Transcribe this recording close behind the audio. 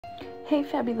Hey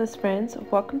fabulous friends,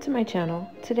 welcome to my channel.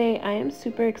 Today I am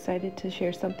super excited to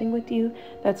share something with you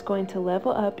that's going to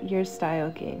level up your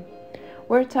style game.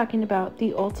 We're talking about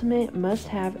the ultimate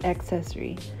must-have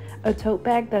accessory, a tote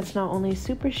bag that's not only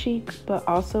super chic but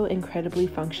also incredibly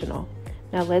functional.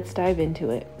 Now let's dive into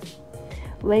it.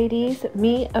 Ladies,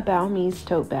 meet About Me's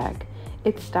tote bag.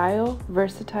 It's style,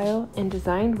 versatile, and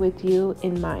designed with you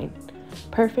in mind.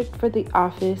 Perfect for the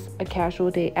office, a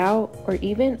casual day out, or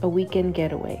even a weekend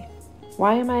getaway.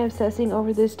 Why am I obsessing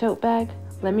over this tote bag?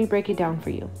 Let me break it down for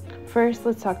you. First,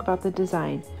 let's talk about the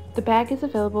design. The bag is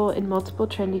available in multiple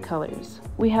trendy colors.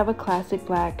 We have a classic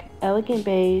black, elegant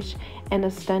beige, and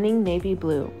a stunning navy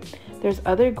blue. There's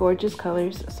other gorgeous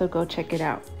colors, so go check it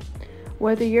out.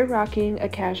 Whether you're rocking a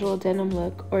casual denim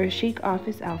look or a chic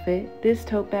office outfit, this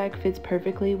tote bag fits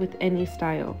perfectly with any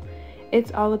style.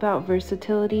 It's all about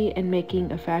versatility and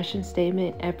making a fashion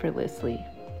statement effortlessly.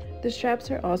 The straps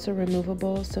are also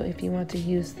removable, so if you want to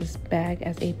use this bag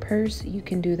as a purse, you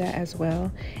can do that as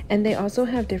well. And they also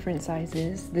have different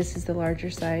sizes. This is the larger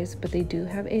size, but they do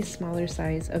have a smaller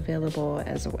size available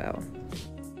as well.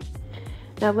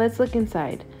 Now let's look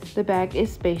inside. The bag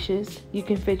is spacious. You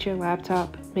can fit your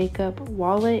laptop, makeup,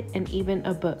 wallet, and even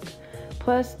a book.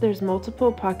 Plus, there's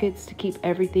multiple pockets to keep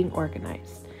everything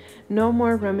organized. No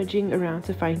more rummaging around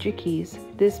to find your keys.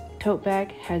 This tote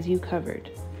bag has you covered.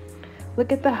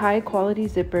 Look at the high quality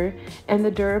zipper and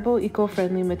the durable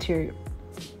eco-friendly material.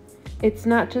 It's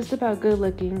not just about good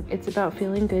looking, it's about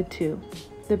feeling good too.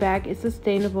 The bag is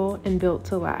sustainable and built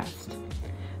to last.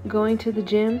 Going to the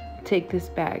gym? Take this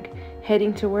bag.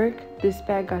 Heading to work? This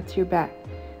bag got your back.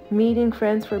 Meeting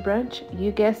friends for brunch?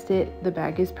 You guessed it, the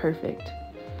bag is perfect.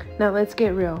 Now let's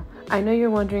get real. I know you're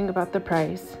wondering about the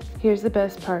price. Here's the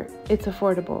best part, it's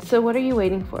affordable. So what are you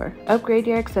waiting for? Upgrade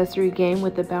your accessory game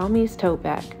with the About Me's tote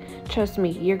bag. Trust me,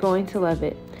 you're going to love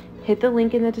it. Hit the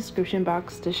link in the description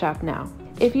box to shop now.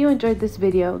 If you enjoyed this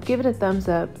video, give it a thumbs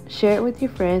up, share it with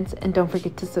your friends, and don't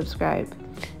forget to subscribe.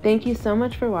 Thank you so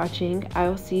much for watching. I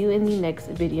will see you in the next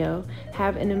video.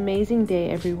 Have an amazing day,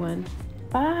 everyone.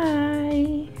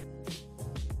 Bye!